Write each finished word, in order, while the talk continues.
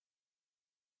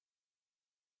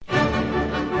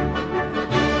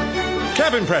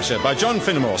Cabin Pressure by John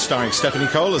Finnemore, starring Stephanie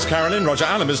Cole as Carolyn, Roger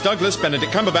Allam as Douglas,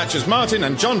 Benedict Cumberbatch as Martin,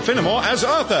 and John Finnemore as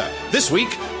Arthur. This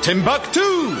week, Timbuktu!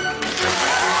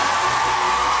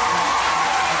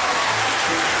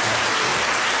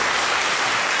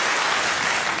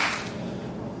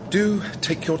 Do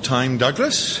take your time,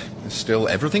 Douglas. There's still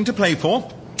everything to play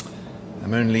for.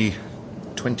 I'm only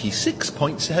 26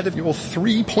 points ahead of your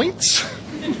 3 points.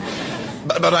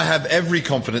 But I have every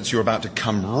confidence you're about to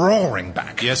come roaring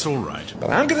back. Yes, all right. But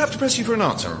I'm going to have to press you for an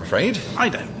answer, I'm afraid. I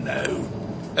don't know.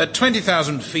 At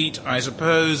 20,000 feet, I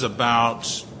suppose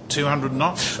about 200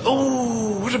 knots?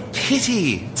 Oh, what a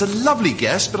pity. It's a lovely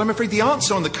guess, but I'm afraid the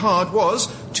answer on the card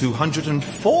was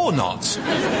 204 knots.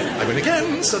 I win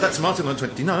again, so that's Martin on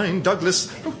 29,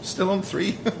 Douglas still on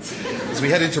 3. As we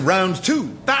head into round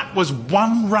 2. That was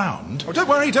one round? Oh, don't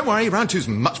worry. Round 2's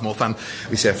much more fun.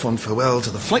 We say a fond farewell to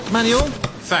the flight manual.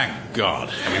 Thank God.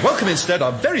 And we welcome instead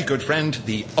our very good friend,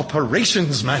 the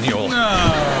operations manual.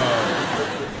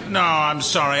 No, I'm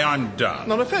sorry, I'm done.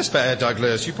 Not a fair spare,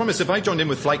 Douglas. You promised if I joined in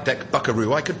with Flight Deck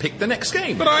Buckaroo, I could pick the next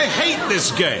game. But I hate this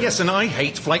game. Yes, and I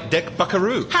hate Flight Deck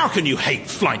Buckaroo. How can you hate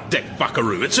Flight Deck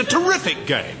Buckaroo? It's a terrific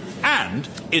game. And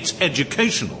it's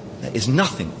educational. There is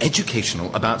nothing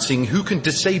educational about seeing who can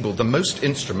disable the most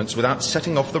instruments without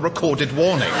setting off the recorded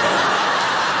warning.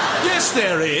 Yes,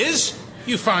 there is.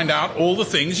 You find out all the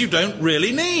things you don't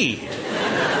really need.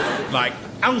 Like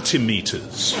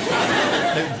altimeters.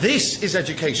 No, this is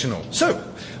educational. So,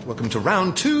 welcome to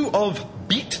round 2 of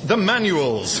Beat the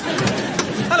Manuals.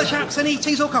 Hello, chaps. Any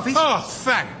teas or coffees? Oh,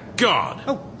 thank God.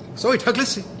 Oh, sorry,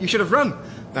 Douglas. You should have run.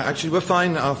 Actually, we're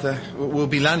fine, Arthur. We'll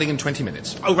be landing in 20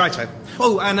 minutes. Oh, righto.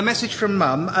 Oh, and a message from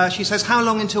Mum. She says, how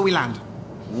long until we land?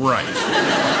 Right.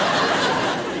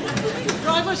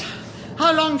 Drivers,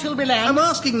 how long till we land? I'm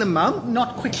asking them, Mum.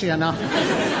 Not quickly enough.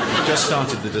 Just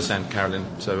started the descent, Carolyn,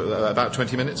 so about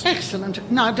 20 minutes. Excellent.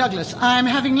 Now, Douglas, I'm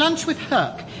having lunch with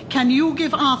Herc. Can you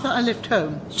give Arthur a lift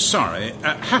home? Sorry,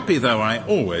 happy though I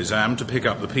always am to pick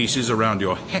up the pieces around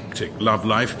your hectic love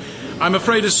life, I'm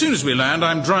afraid as soon as we land,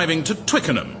 I'm driving to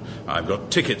Twickenham. I've got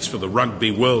tickets for the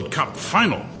Rugby World Cup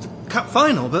final. Cup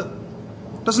final? But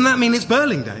doesn't that mean it's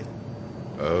Burling Day?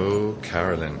 Oh,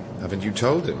 Carolyn, haven't you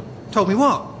told him? Told me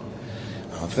what?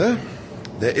 Arthur,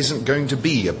 there isn't going to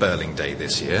be a Burling Day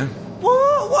this year.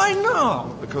 What? Why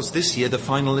not? Because this year the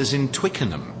final is in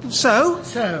Twickenham. So?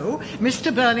 So,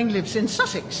 Mr. Burling lives in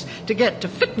Sussex. To get to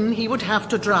Fitton, he would have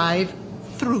to drive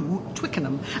through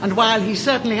Twickenham. And while he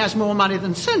certainly has more money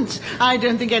than sense, I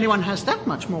don't think anyone has that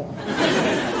much more.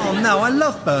 Oh, no, I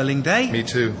love Burling Day. Me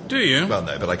too. Do you? Well,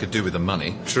 no, but I could do with the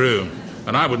money. True.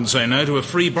 And I wouldn't say no to a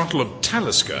free bottle of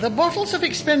Talisker. The bottles of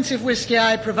expensive whiskey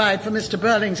I provide for Mr.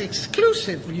 Burling's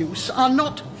exclusive use are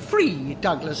not free,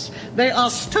 Douglas. They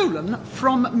are stolen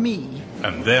from me.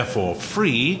 And therefore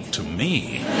free to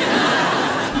me.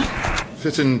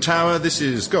 Fitton Tower, this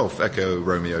is Golf Echo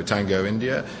Romeo Tango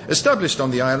India, established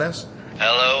on the ILS.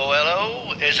 Hello.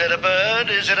 Is it a bird?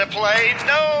 Is it a plane?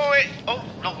 No,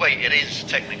 wait, it is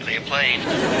technically a plane.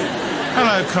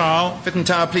 Hello, Carl. Fitton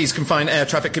Tower, please confine air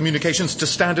traffic communications to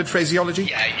standard phraseology.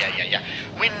 Yeah.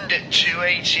 Wind at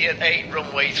 280 at 8,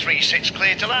 runway 36,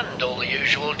 clear to land, all the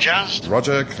usual jazz.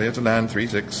 Roger, clear to land,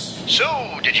 36.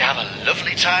 So, did you have a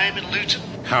lovely time in Luton?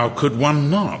 How could one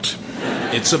not?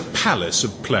 It's a palace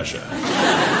of pleasure.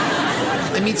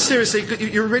 I mean, seriously,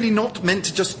 you're really not meant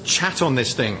to just chat on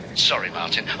this thing. Sorry,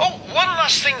 Martin. Oh, one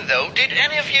last thing, though. Did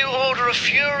any of you order a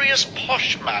furious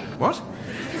posh man? What?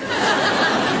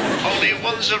 Only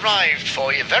one's arrived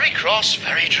for you. Very cross,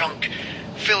 very drunk.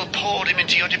 Phil poured him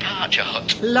into your departure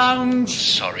hut. Lounge.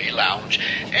 Sorry, lounge.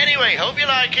 Anyway, hope you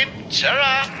like him.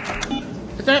 Ta-ra.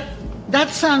 That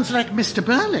sounds like Mr.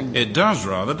 Burling. It does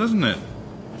rather, doesn't it?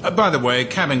 By the way,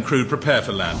 cabin crew, prepare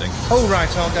for landing. All right,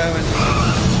 I'll go and...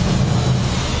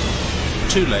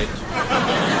 Too late.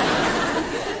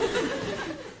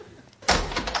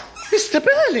 Mr.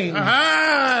 Burling!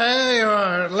 Ah, there you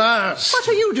are at last. What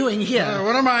are you doing here?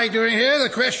 What am I doing here? The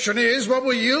question is, what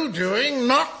were you doing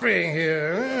not being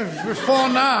here? Before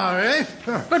now, eh?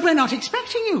 But we're not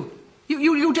expecting you.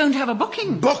 You don't have a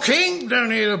booking. Booking? Don't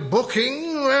need a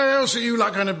booking. Where else are you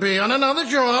like going to be? On another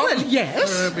job? Well,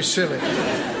 yes. Don't be silly.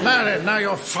 Now then, now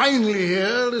you're finally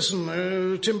here.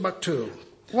 Listen, Timbuktu.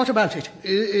 What about it?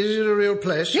 Is it a real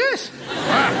place? Yes.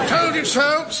 I told you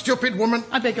so, stupid woman.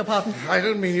 I beg your pardon. I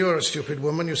don't mean you're a stupid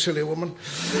woman, you silly woman.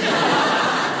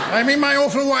 I mean my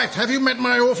awful wife. Have you met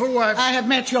my awful wife? I have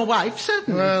met your wife,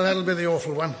 certainly. Well, that'll be the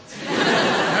awful one.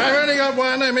 I've only got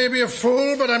one. I may be a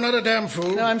fool, but I'm not a damn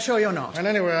fool. No, I'm sure you're not. And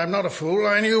anyway, I'm not a fool.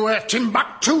 I knew where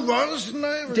Timbuktu was, didn't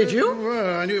I? Did you?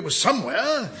 Well, I knew it was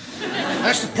somewhere.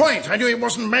 That's the point. I knew it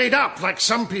wasn't made up like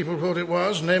some people thought it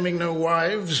was, naming no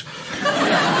wives.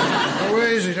 Where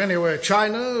is it anyway?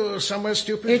 China or somewhere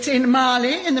stupid? It's in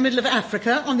Mali, in the middle of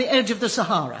Africa, on the edge of the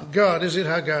Sahara. God, is it?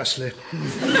 How ghastly.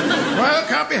 Well,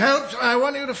 can't be helped. I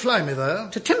want you to fly me there.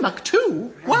 To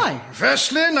Timbuktu? Why?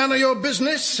 Firstly, none of your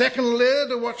business. Secondly,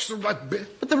 to watch the rugby.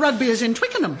 But the rugby is in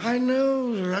Twickenham. I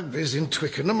know the rugby's in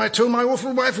Twickenham. I told my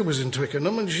awful wife it was in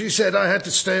Twickenham, and she said I had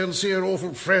to stay and see her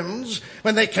awful friends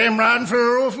when they came round for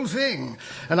her awful thing.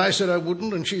 And I said I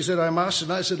wouldn't, and she said I must,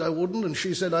 and I said I wouldn't, and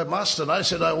she said I must, and I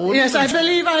said I wouldn't. Yes, I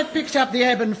believe I've picked up the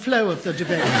ebb and flow of the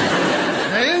debate.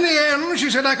 And in the end, she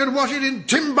said I could watch it in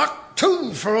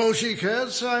Timbuktu for all she cared,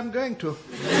 so I'm going to.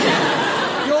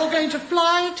 You're going to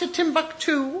fly to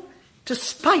Timbuktu to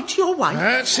spite your wife?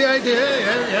 That's the idea,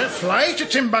 yeah. Fly to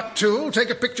Timbuktu,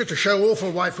 take a picture to show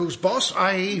awful wife who's boss,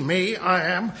 i.e. me, I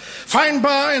am. Find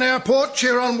bar in airport,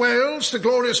 cheer on Wales, the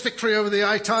glorious victory over the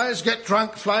Itais, get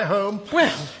drunk, fly home.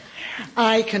 Well,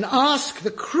 I can ask the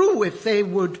crew if they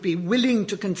would be willing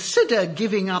to consider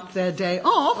giving up their day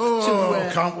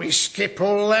off Can't we skip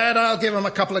all that? I'll give them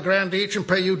a couple of grand each and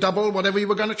pay you double whatever you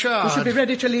were going to charge. We should be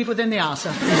ready to leave within the hour,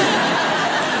 sir.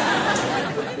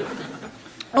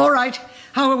 All right.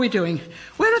 How are we doing?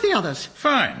 Where are the others?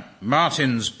 Fine.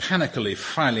 Martin's panically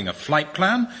filing a flight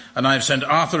plan, and I've sent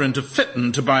Arthur into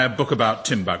Fitton to buy a book about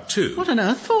Timbuktu. What on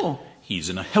earth for? He's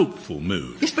in a helpful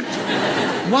mood. Yes, but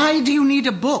why do you need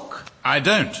a book? I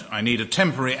don't. I need a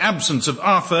temporary absence of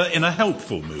Arthur in a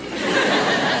helpful mood.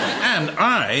 And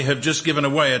I have just given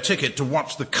away a ticket to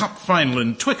watch the Cup final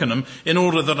in Twickenham in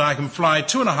order that I can fly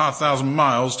 2,500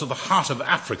 miles to the heart of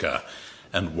Africa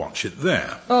and watch it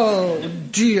there. Oh,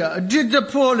 dear. Did the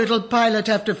poor little pilot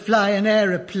have to fly an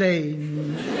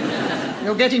aeroplane?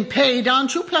 You're getting paid,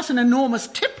 aren't you? Plus an enormous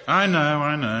tip. I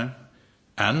know.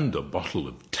 And a bottle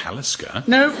of Talisker.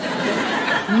 No,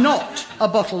 not a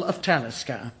bottle of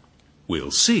Talisker.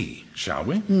 We'll see, shall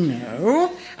we?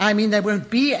 No. I mean, there won't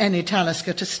be any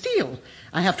Talisker to steal.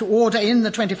 I have to order in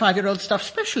the 25-year-old stuff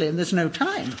specially, and there's no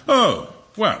time. Oh,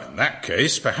 well, in that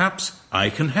case, perhaps I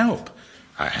can help.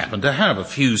 I happen to have a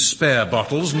few spare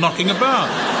bottles knocking about.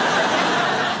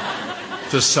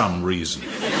 For some reason.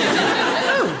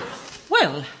 Oh,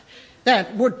 well,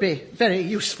 that would be very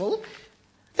useful.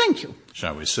 Thank you.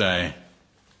 Shall we say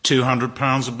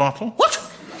 £200 a bottle?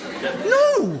 What?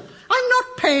 No! I'm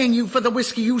not paying you for the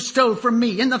whiskey you stole from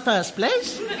me in the first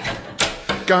place.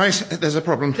 Guys, there's a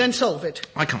problem. Then solve it.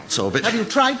 I can't solve it. Have you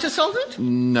tried to solve it?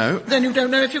 No. Then you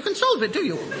don't know if you can solve it, do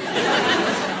you?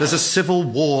 There's a civil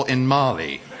war in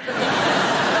Mali.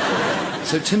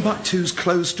 So Timbuktu's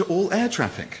closed to all air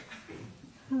traffic.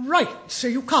 Right, so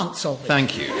you can't solve it.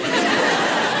 Thank you.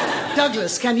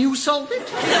 Douglas, can you solve it?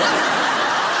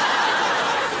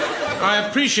 I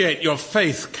appreciate your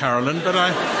faith, Carolyn, but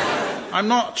I'm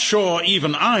not sure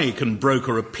even I can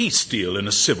broker a peace deal in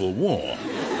a civil war.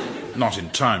 Not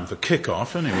in time for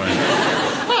kick-off, anyway.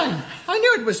 Fine. I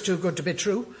knew it was too good to be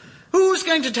true. Who's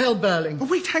going to tell Burling? Oh,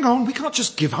 wait, hang on. We can't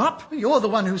just give up. You're the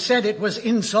one who said it was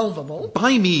insolvable.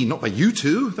 By me, not by you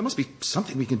two. There must be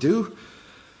something we can do.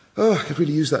 Oh, I could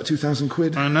really use that 2,000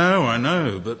 quid. I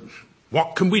know, but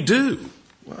what can we do?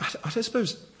 Well, I don't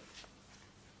suppose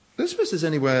there's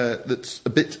anywhere that's a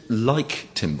bit like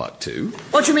Timbuktu.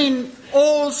 What do you mean,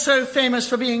 all so famous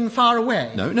for being far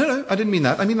away? No, I didn't mean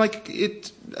that. I mean like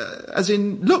it, as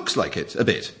in looks like it, a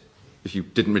bit. If you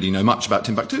didn't really know much about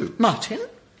Timbuktu. Martin?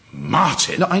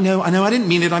 Martin? No, I know, I didn't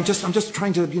mean it. I'm just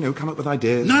trying to, come up with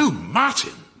ideas. No,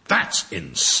 Martin, that's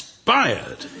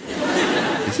inspired.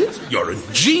 Is it? You're a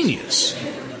genius.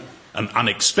 An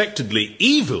unexpectedly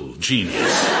evil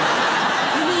genius.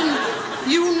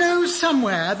 You know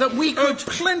somewhere that we could... Oh,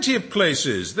 plenty of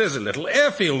places. There's a little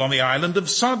airfield on the island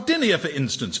of Sardinia, for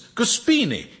instance.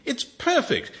 Cospini. It's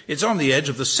perfect. It's on the edge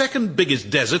of the second biggest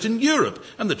desert in Europe.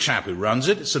 And the chap who runs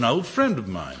it's an old friend of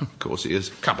mine. Of course he is.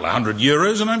 Couple of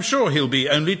 €100, and I'm sure he'll be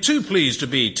only too pleased to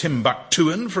be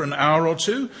Timbuktuan for an hour or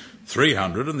two.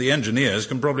 300, and the engineers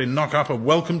can probably knock up a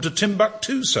welcome to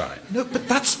Timbuktu sign. No, but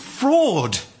that's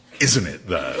fraud. Isn't it,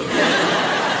 though?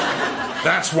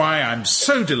 That's why I'm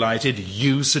so delighted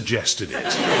you suggested it.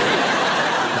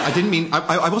 I didn't mean...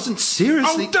 I wasn't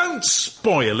seriously... Oh, don't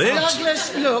spoil it.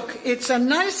 Douglas, look, it's a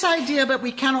nice idea, but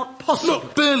we cannot possibly...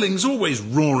 Look, Burling's always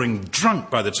roaring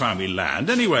drunk by the time we land,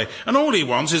 anyway, and all he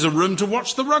wants is a room to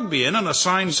watch the rugby in and a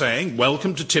sign saying,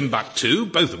 welcome to Timbuktu,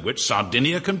 both of which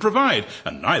Sardinia can provide,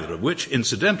 and neither of which,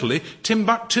 incidentally,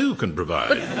 Timbuktu can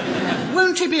provide.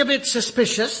 Won't he be a bit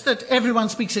suspicious that everyone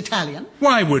speaks Italian?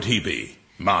 Why would he be?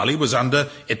 Marley was under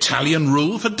Italian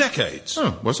rule for decades.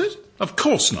 Oh, was it? Of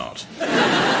course not.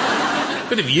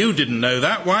 But if you didn't know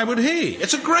that, why would he?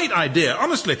 It's a great idea.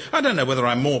 Honestly, I don't know whether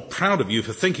I'm more proud of you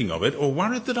for thinking of it or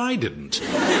worried that I didn't.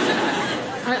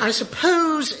 I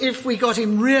suppose if we got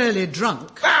him really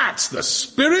drunk... That's the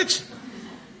spirit!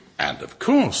 And of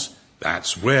course,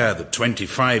 that's where the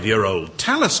 25-year-old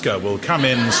Talisker will come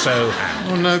in so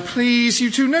handy. Oh, no, please,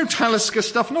 you two, no Talisker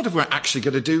stuff, not if we're actually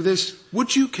going to do this.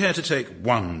 Would you care to take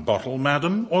 1 bottle,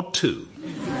 madam, or 2?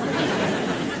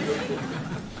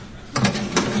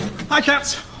 Hi,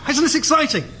 chaps. Isn't this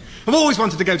exciting? I've always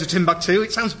wanted to go to Timbuktu.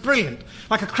 It sounds brilliant.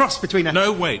 Like a cross between a...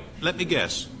 No, wait. Let me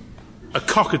guess. A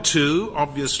cockatoo,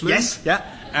 obviously. Yes, yeah.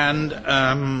 And,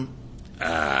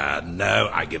 no,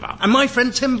 I give up. And my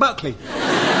friend Tim Buckley.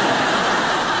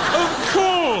 Of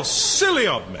course! Silly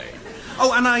of me.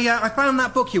 Oh, and I found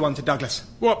that book you wanted, Douglas.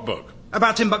 What book?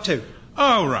 About Timbuktu.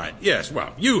 Oh, right. Yes,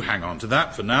 well, you hang on to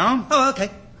that for now. Oh,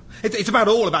 okay. It's about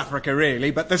all of Africa,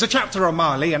 really, but there's a chapter on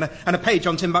Mali and a page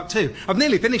on Timbuktu. I've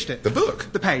nearly finished it. The book?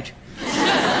 The page.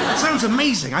 It sounds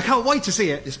amazing. I can't wait to see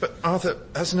it. Yes, but Arthur,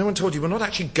 has no one told you we're not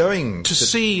actually going To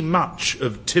see much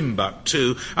of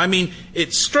Timbuktu. I mean,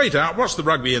 it's straight out, watch the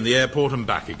rugby in the airport and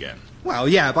back again. Well,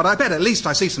 yeah, but I bet at least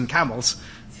I see some camels.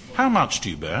 How much do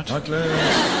you bet? Douglas.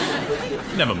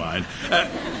 Never mind.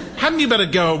 Hadn't you better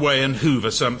go away and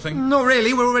hoover something? Not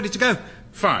really. We're all ready to go.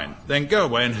 Fine, then go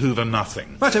away and hoover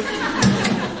nothing. Righto.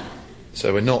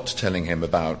 So we're not telling him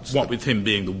about... What with him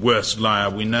being the worst liar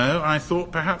we know, I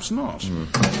thought perhaps not.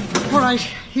 All right,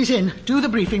 he's in. Do the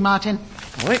briefing, Martin.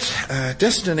 Right,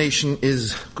 destination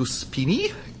is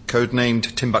Guspini,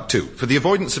 codenamed Timbuktu. For the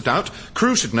avoidance of doubt,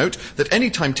 crew should note that any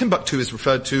time Timbuktu is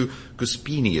referred to,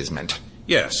 Guspini is meant.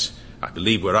 Yes, I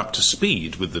believe we're up to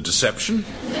speed with the deception.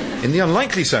 In the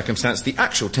unlikely circumstance the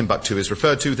actual Timbuktu is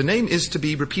referred to, the name is to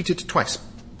be repeated twice.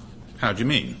 How do you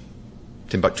mean?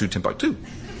 Timbuktu, Timbuktu.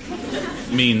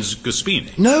 Means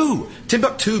Guspini. No!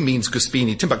 Timbuktu means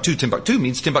Guspini. Timbuktu, Timbuktu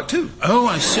means Timbuktu. Oh,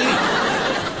 I see.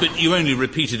 But you only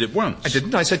repeated it once. I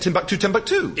didn't. I said Timbuktu,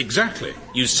 Timbuktu. Exactly.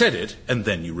 You said it, and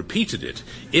then you repeated it.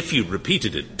 If you'd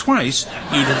repeated it twice,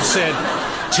 you'd have said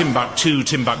Timbuktu,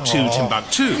 Timbuktu,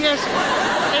 Timbuktu. Yes,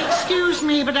 excuse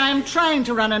me, but I'm trying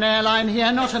to run an airline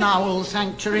here, not an owl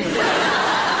sanctuary.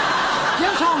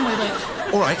 Get on with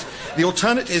it. All right. The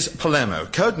alternate is Palermo,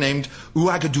 codenamed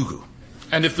Ouagadougou.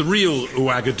 And if the real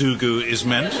Ouagadougou is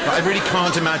meant? But I really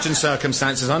can't imagine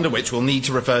circumstances under which we'll need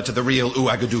to refer to the real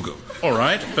Ouagadougou. All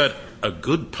right, but a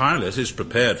good pilot is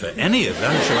prepared for any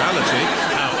eventuality,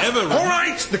 however... All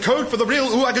right! The code for the real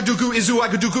Ouagadougou is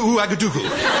Ouagadougou, Ouagadougou.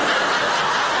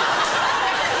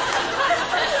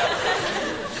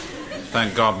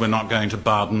 Thank God we're not going to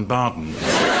Baden-Baden.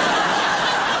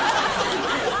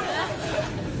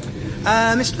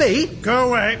 Mr. B? Go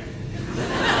away.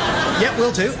 Yep,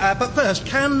 will do. But first,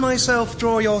 can myself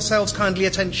draw yourselves kindly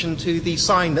attention to the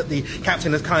sign that the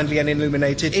captain has kindly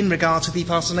illuminated in regard to the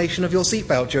fastenation of your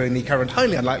seatbelt during the current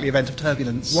highly unlikely event of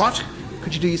turbulence? What?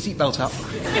 Could you do your seatbelt up?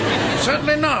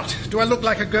 Certainly not. Do I look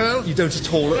like a girl? You don't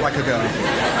at all look like a girl.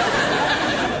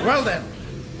 Well then.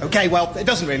 Okay, well, it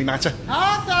doesn't really matter.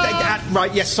 Arthur!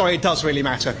 Right, yes, sorry, it does really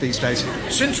matter these days.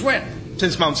 Since when?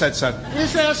 Since Mum said so.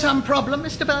 Is there some problem,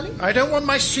 Mr. Burley? I don't want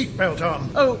my seatbelt on.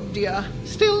 Oh, dear.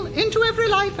 Still, into every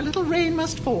life a little rain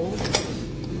must fall.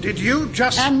 Did you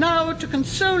just... And now, to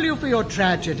console you for your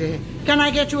tragedy, can I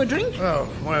get you a drink? Oh,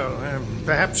 well,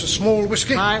 perhaps a small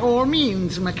whiskey? By all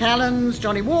means, Macallan's,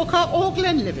 Johnny Walker, or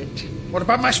Glenlivet. What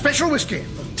about my special whiskey?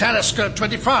 Talisker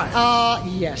 25.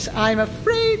 Yes. I'm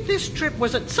afraid this trip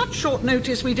was at such short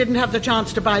notice we didn't have the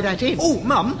chance to buy that in. Oh,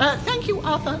 Mum. Thank you,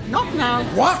 Arthur. Not now.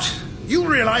 What? You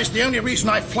realise the only reason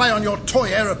I fly on your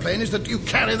toy aeroplane is that you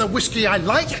carry the whiskey I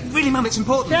like? Really, Mum, it's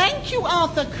important. Thank you,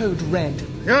 Arthur. Code Red.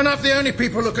 You're not the only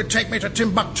people who could take me to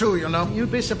Timbuktu, you know.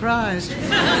 You'd be surprised.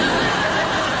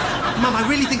 Mum, I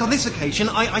really think on this occasion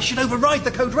I should override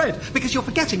the code red, because you're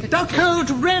forgetting Douglas. Code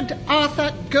Red,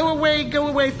 Arthur. Go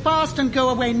away fast, and go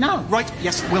away now. Right,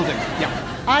 yes, will do.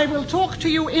 Yeah. I will talk to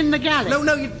you in the galley.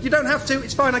 No, you don't have to.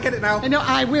 It's fine, I get it now. No,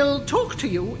 I will talk to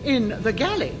you in the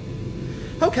galley.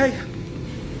 Okay.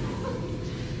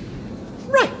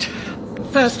 Right.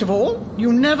 First of all,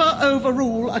 you never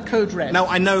overrule a code red. No,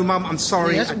 I know, Mum, I'm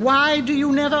sorry. Yes, why do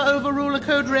you never overrule a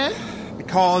code red?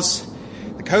 Because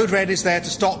the code red is there to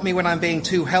stop me when I'm being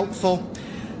too helpful,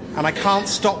 and I can't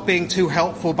stop being too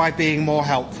helpful by being more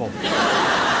helpful.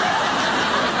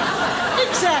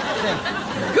 Exactly.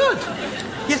 Good.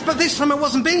 Yes, Yes, but this time I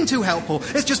wasn't being too helpful.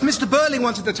 It's just Mr. Burling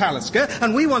wanted the Talisker,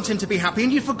 and we want him to be happy,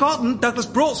 and you've forgotten Douglas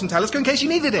brought some Talisker in case you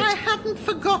needed it. I hadn't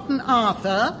forgotten,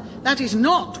 Arthur. That is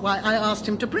not why I asked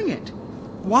him to bring it.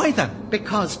 Why then?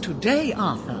 Because today,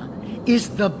 Arthur, is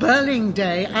the Burling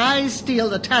Day I steal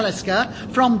the Talisker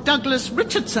from Douglas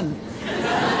Richardson.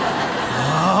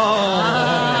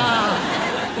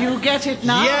 You get it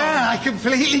now? Yeah, I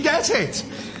completely get it.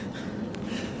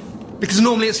 Because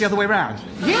normally it's the other way round.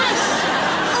 Yes.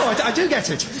 Oh, I do get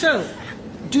it. So,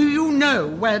 do you know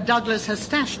where Douglas has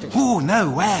stashed it? Oh, no,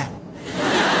 where?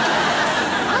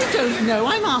 I don't know.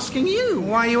 I'm asking you.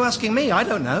 Why are you asking me? I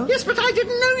don't know. Yes, but I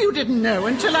didn't know you didn't know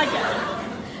until I...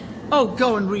 Oh,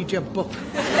 go and read your book.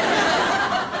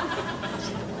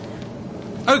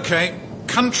 OK,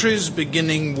 countries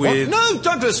beginning with... What? No,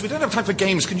 Douglas, we don't have time for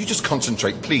games. Can you just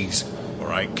concentrate, please? All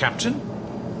right, Captain.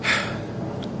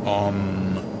 On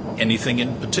anything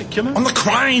in particular? On the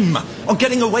crime! On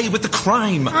getting away with the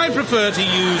crime! I prefer to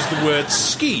use the word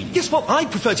scheme. Yes, well, I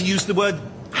prefer to use the word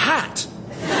hat.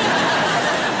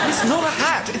 It's not a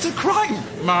hat, it's a crime.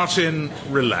 Martin,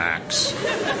 relax.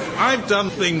 I've done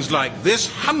things like this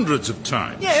hundreds of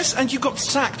times. Yes, and you got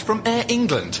sacked from Air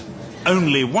England.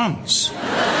 Only once.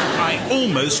 I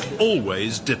almost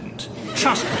always didn't.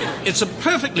 Trust me, it's a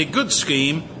perfectly good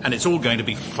scheme, and it's all going to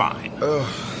be fine.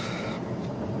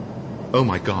 Oh,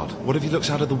 my God. What if he looks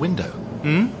out of the window?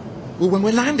 Well, when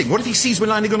we're landing, what if he sees we're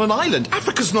landing on an island?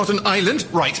 Africa's not an island.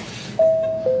 Right.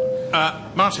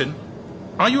 Martin,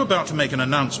 are you about to make an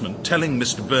announcement telling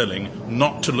Mr. Burling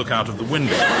not to look out of the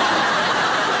window?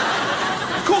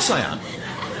 Of course I am.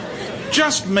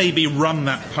 Just maybe run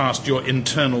that past your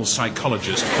internal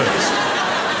psychologist first.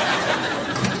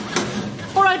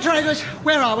 All right, drivers,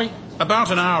 where are we?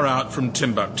 About an hour out from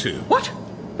Timbuktu. What?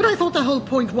 But I thought the whole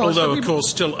point was... Although, of course,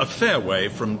 still a fair way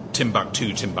from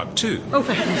Timbuktu. Oh,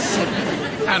 for heaven's sake.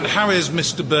 And how is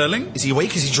Mr. Burling? Is he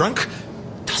awake? Is he drunk?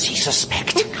 Does he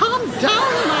suspect? Oh, calm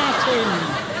down, Martin.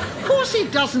 Of course he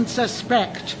doesn't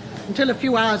suspect. Until a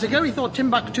few hours ago, he thought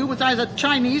Timbuktu was either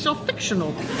Chinese or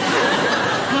fictional.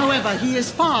 However, he is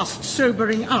fast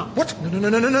sobering up. What?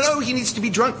 No. He needs to be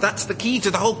drunk. That's the key to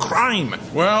the whole crime.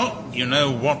 Well, you know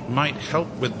what might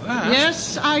help with that?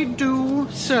 Yes, I do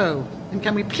so. And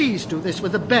can we please do this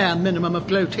with a bare minimum of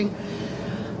gloating?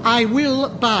 I will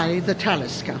buy the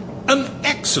Talisker. An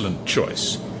excellent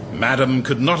choice. Madam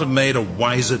could not have made a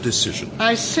wiser decision.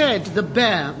 I said the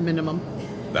bare minimum.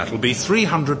 That'll be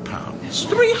 £300.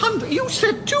 300? You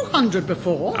said 200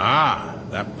 before. Ah,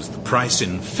 that was the price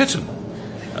in Fitton.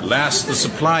 Alas, the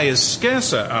supply is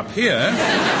scarcer up here.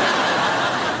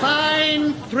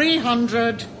 Fine,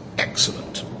 300.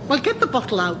 Excellent. Well, get the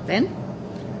bottle out then.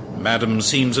 Madam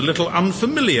seems a little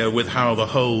unfamiliar with how the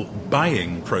whole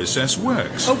buying process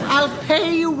works. Oh, I'll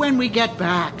pay you when we get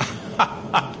back.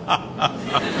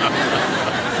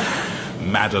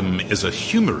 Madam is a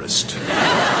humorist.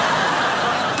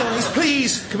 Guys,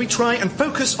 please, can we try and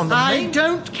focus on the I main...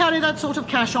 don't carry that sort of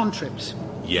cash on trips.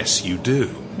 Yes, you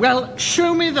do. Well,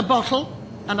 show me the bottle,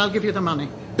 and I'll give you the money.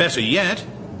 Better yet,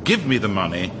 give me the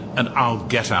money, and I'll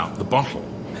get out the bottle.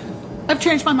 I've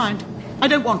changed my mind. I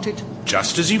don't want it.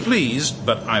 Just as you please,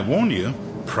 but I warn you,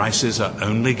 prices are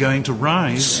only going to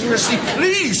rise. Seriously,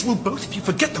 please, will both of you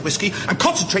forget the whiskey and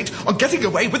concentrate on getting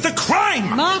away with the crime?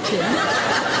 Martin,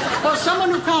 for someone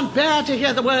who can't bear to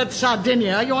hear the word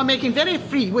Sardinia, you are making very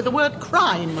free with the word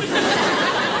crime.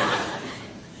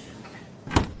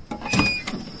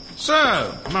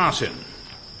 So, Martin,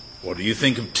 what do you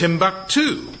think of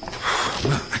Timbuktu?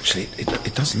 Well, actually,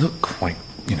 it does look quite,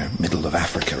 middle of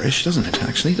Africa-ish, doesn't it,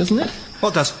 doesn't it?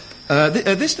 What does?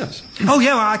 This does. Oh,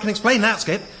 yeah, well, I can explain that,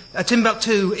 Skip.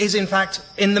 Timbuktu is, in fact,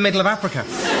 in the middle of Africa.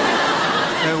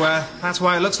 So, that's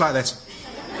why it looks like this.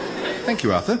 Thank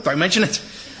you, Arthur. Don't mention it.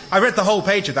 I read the whole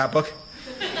page of that book.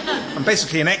 I'm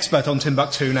basically an expert on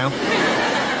Timbuktu now.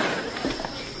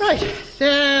 Right,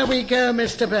 there we go,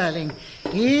 Mr. Burling.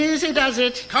 Easy does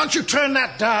it. Can't you turn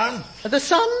that down? The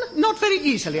sun? Not very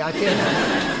easily, I fear.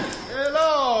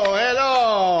 Hello.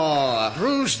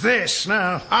 Who's this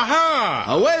now?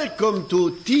 Aha! Welcome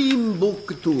to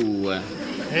Timbuktu.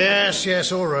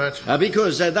 Yes, all right.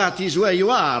 Because that is where you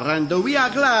are, and we are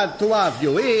glad to have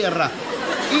you here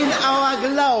in our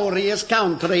glorious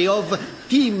country of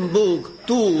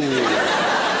Timbuktu.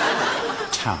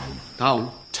 Town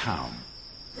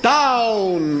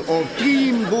of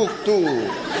Timbuktu.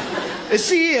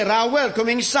 See here our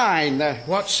welcoming sign.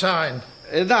 What sign?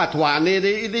 That one,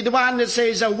 the one that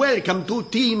says, welcome to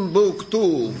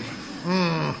Timbuktu.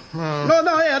 No,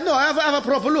 have a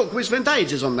proper look. We spent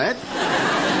ages on that.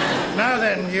 Now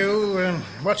then, you,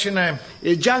 what's your name?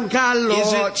 Giancarlo...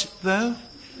 Is it, though?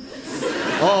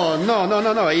 Oh,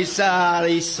 no. It's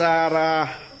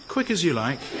Quick as you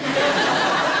like.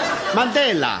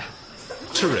 Mandela.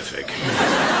 Terrific.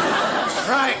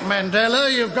 Right, Mandela,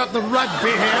 you've got the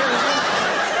rugby here.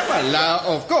 Well,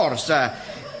 of course.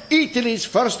 Italy's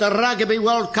first Rugby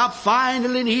World Cup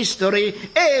final in history.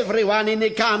 Everyone in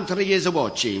the country is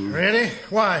watching. Really?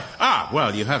 Why?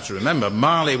 Well, you have to remember,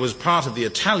 Mali was part of the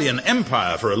Italian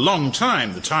Empire for a long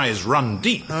time. The ties run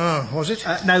deep. Oh, was it?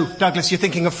 No, Douglas, you're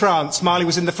thinking of France. Mali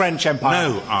was in the French Empire.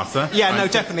 No, Arthur. Yeah, no,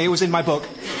 definitely. It was in my book.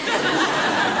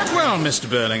 Well, Mr.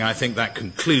 Burling, I think that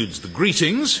concludes the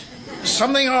greetings.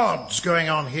 Something odd's going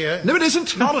on here. No, it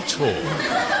isn't. Not at all.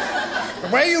 The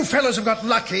way you fellas have got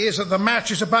lucky is that the match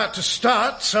is about to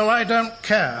start, so I don't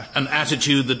care. An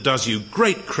attitude that does you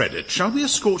great credit. Shall we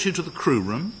escort you to the crew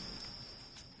room?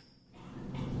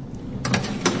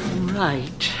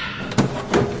 Right.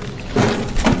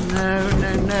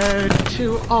 No.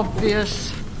 Too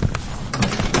obvious.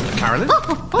 Carolyn?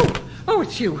 Oh,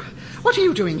 it's you. What are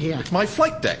you doing here? It's my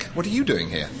flight deck. What are you doing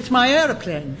here? It's my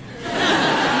aeroplane.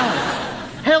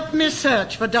 Help me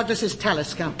search for Douglas's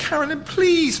Talisker. Carolyn,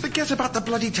 please, forget about the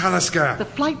bloody Talisker. The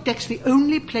flight deck's the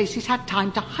only place he's had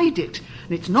time to hide it.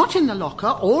 And it's not in the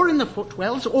locker, or in the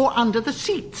footwells, or under the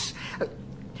seats.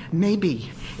 Maybe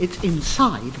it's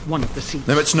inside one of the seats.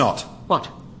 No, it's not. What?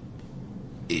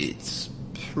 It's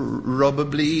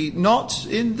probably not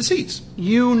in the seats.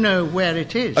 You know where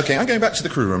it is. Okay, I'm going back to the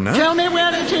crew room now. Tell me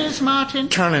where it is, Martin.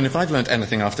 Carolyn, if I've learnt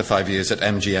anything after 5 years at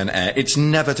MGN Air, it's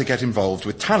never to get involved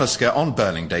with Talisker on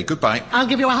Burling Day. Goodbye. I'll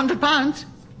give you £100.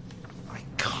 I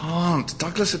can't.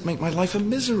 Douglas would make my life a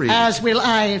misery. As will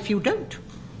I if you don't.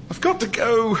 I've got to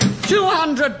go.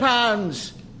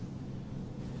 £200.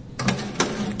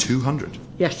 200.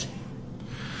 Yes.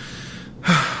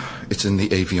 It's in the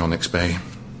avionics bay.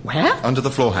 Where? Under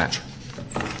the floor hatch.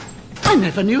 I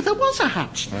never knew there was a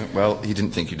hatch. Oh, well, he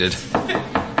didn't think you did.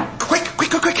 Quick!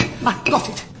 I got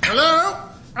it. Hello?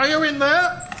 Are you in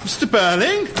there? Mr.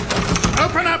 Burling?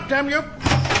 Open up, damn you.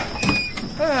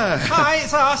 Hi,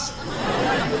 it's us.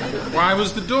 Why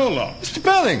was the door locked? Mr.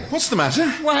 Burling, what's the matter?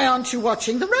 Why aren't you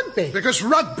watching the rugby? Because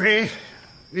rugby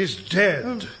is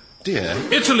dead. Dear.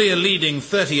 Italy are leading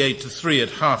 38-3 at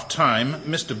half-time.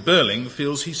 Mr. Burling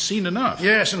feels he's seen enough.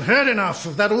 Yes, and heard enough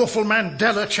of that awful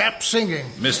Mandela chap singing.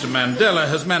 Mr. Mandela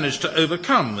has managed to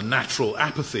overcome the natural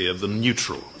apathy of the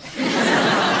neutral.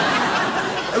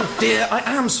 Oh, dear,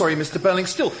 I am sorry, Mr. Burling.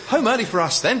 Still, home early for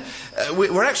us, then.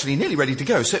 We're actually nearly ready to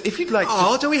go, so if you'd like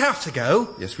Oh, do we have to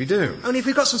go? Yes, we do. Only if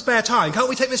we've got some spare time. Can't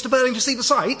we take Mr. Burling to see the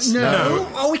sights? No.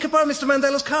 Oh, we could borrow Mr.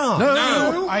 Mandela's car.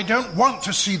 No. I don't want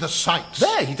to see the sights.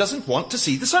 There, he doesn't want to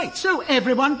see the sights. So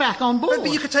everyone back on board.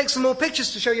 But you could take some more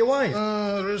pictures to show your wife.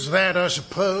 There's that, I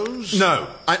suppose. No,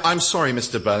 I'm sorry,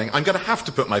 Mr. Burling. I'm going to have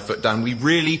to put my foot down. We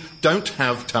really don't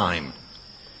have time.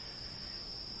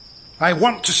 I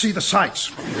want to see the sights.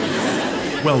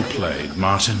 Well played,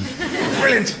 Martin.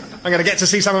 Brilliant. I'm going to get to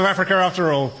see some of Africa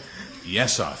after all.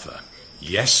 Yes, Arthur.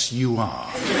 Yes, you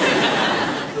are.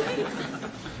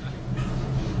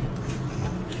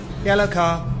 Yellow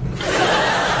car.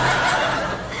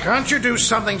 Can't you do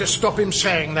something to stop him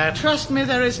saying that? Trust me,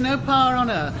 there is no power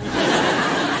on earth.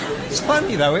 It's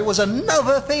funny, though. It was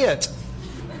another Fiat.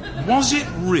 Was it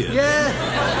really? Yeah.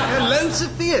 There are loads of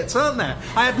Fiats, aren't there?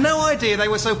 I had no idea they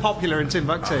were so popular in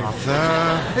Timbuktu.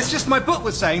 It's just my book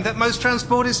was saying that most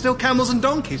transport is still camels and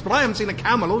donkeys, but I haven't seen a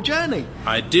camel all journey.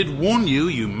 I did warn you,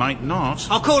 you might not.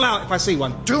 I'll call out if I see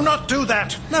one. Do not do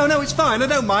that. No, it's fine. I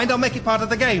don't mind. I'll make it part of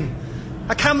the game.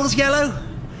 Are camels yellow?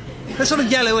 They're sort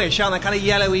of yellowish, aren't they? Kind of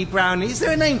yellowy, browny. Is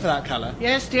there a name for that colour?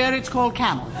 Yes, dear, it's called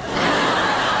camel.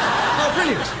 Oh,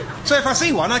 brilliant. So if I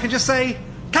see one, I can just say,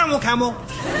 camel, camel.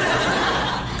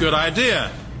 Good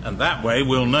idea. And that way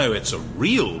we'll know it's a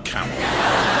real camel.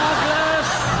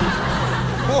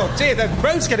 Oh, dear, the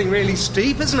road's getting really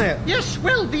steep, isn't it? Yes,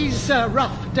 well, these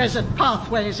rough desert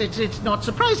pathways, it's not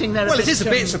surprising they're Well, it is a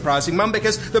bit surprising, Mum,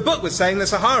 because the book was saying the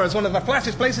Sahara is one of the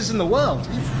flattest places in the world.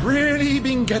 You've really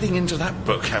been getting into that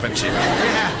book, haven't you?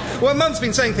 Yeah. Well, Mum's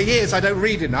been saying for years I don't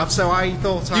read enough, so I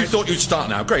thought You thought you'd start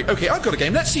now. Great. Okay, I've got a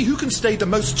game. Let's see who can stay the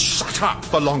most shut up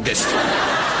for longest.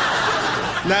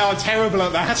 No, I'm terrible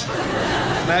at that.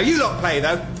 Now, you lot play,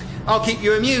 though. I'll keep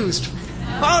you amused.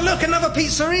 Oh, look, another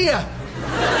pizzeria.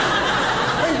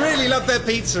 They really love their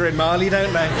pizza in Mali,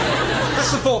 don't they?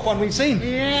 That's the fourth one we've seen.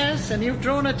 Yes, and you've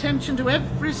drawn attention to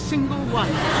every single one.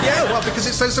 Yeah, well, because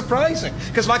it's so surprising.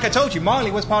 Because, like I told you,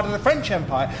 Mali was part of the French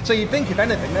Empire, so you'd think, if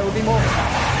anything, there would be more.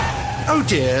 Oh,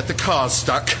 dear, the car's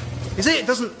stuck. Is it? It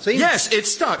doesn't seem... Yes,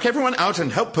 it's stuck. Everyone out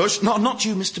and help push. Not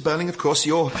you, Mr. Burling, of course.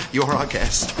 You're our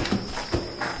guest.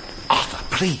 Arthur,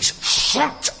 please. Shh.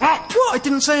 Shut up! What? I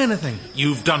didn't say anything.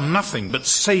 You've done nothing but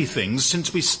say things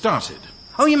since we started.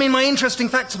 Oh, you mean my interesting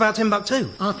facts about Timbuktu?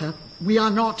 Arthur, we are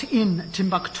not in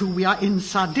Timbuktu. We are in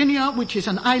Sardinia, which is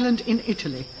an island in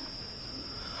Italy.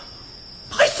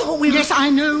 I thought we were... Yes, I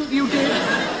know you did.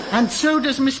 And so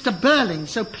does Mr. Burling.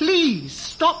 So please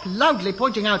stop loudly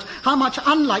pointing out how much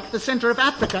unlike the centre of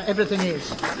Africa everything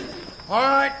is. All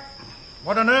right.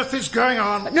 What on earth is going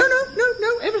on? No.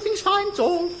 Everything's fine. It's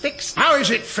all fixed. How is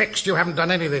it fixed? You haven't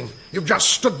done anything. You've just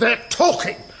stood there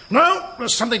talking. No,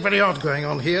 there's something very odd going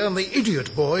on here, and the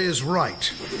idiot boy is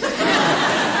right.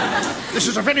 This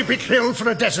is a very big hill for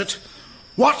a desert.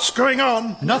 What's going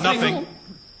on? Nothing.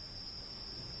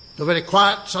 You're very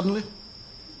quiet suddenly.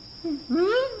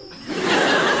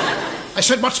 I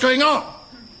said, what's going on?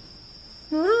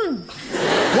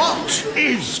 What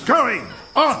is going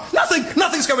on?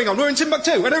 Nothing's going on. We're in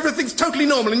Timbuktu, and everything's totally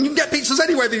normal, and you can get pizzas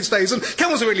anywhere these days, and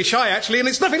camels are really shy, actually, and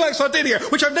it's nothing like Sardinia,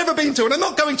 which I've never been to, and I'm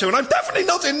not going to, and I'm definitely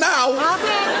not in now.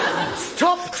 Arthur,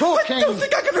 stop talking. I don't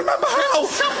think I can remember how.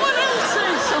 Someone else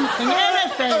say something.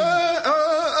 Anything.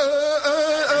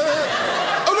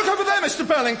 Oh, look over there, Mr.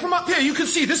 Burling. From up here, you can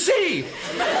see the sea.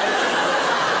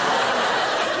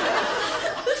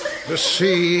 The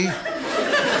sea.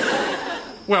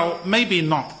 Well, maybe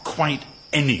not quite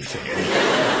anything.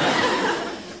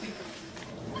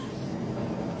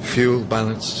 Fuel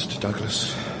balanced,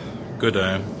 Douglas. Good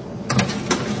aim.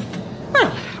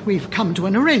 Well, we've come to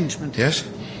an arrangement. Yes?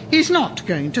 He's not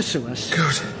going to sue us.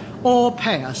 Good. Or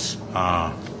pay us.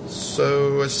 Ah.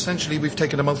 So, essentially, we've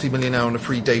taken a multi-millionaire on a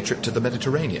free day trip to the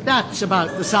Mediterranean. That's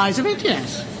about the size of it,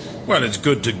 yes. Well, it's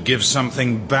good to give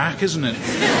something back, isn't it?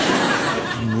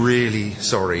 I'm really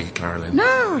sorry, Carolyn.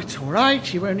 No, it's all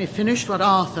right. You only finished what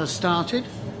Arthur started.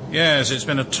 Yes, it's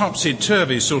been a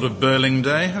topsy-turvy sort of Burling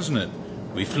day, hasn't it?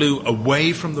 We flew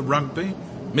away from the rugby.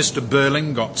 Mr.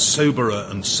 Burling got soberer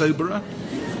and soberer.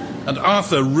 And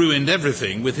Arthur ruined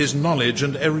everything with his knowledge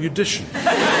and erudition.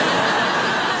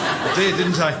 I did,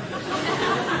 didn't I?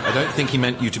 I don't think he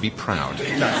meant you to be proud.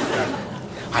 No.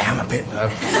 I am a bit,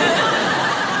 though.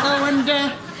 Oh, and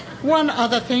one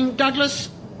other thing, Douglas.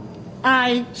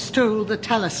 I stole the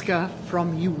Talisker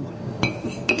from you.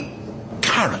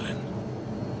 Carolyn,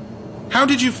 how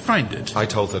did you find it? I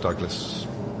told her, Douglas.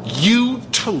 You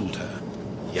told her?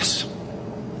 Yes.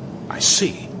 I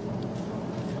see.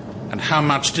 And how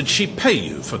much did she pay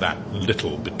you for that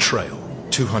little betrayal?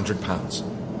 £200.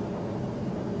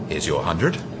 Here's your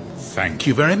 100. Thank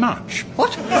you very much.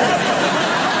 What?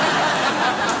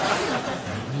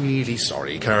 Really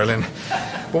sorry, Carolyn.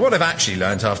 But what I've actually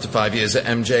learnt after 5 years at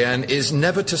MJN is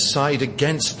never to side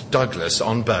against Douglas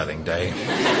on Burling Day.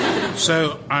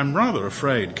 So I'm rather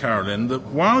afraid, Carolyn, that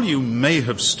while you may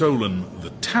have stolen the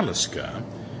Talisker,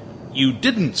 you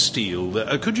didn't steal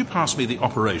the... could you pass me the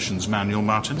operations manual,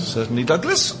 Martin? Certainly,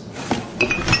 Douglas.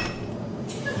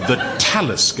 The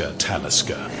Talisker.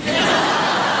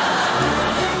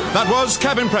 That was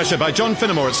Cabin Pressure by John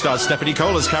Finnemore. It stars Stephanie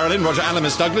Cole as Carolyn, Roger Allam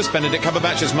as Douglas, Benedict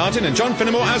Cumberbatch as Martin, and John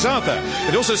Finnemore as Arthur.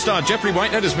 It also starred Jeffrey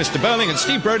Whitehead as Mr. Burling and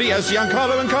Steve Brodie as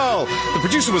Giancarlo and Carl. The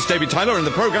producer was David Tyler, and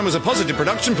the programme was a Positive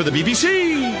production for the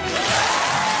BBC.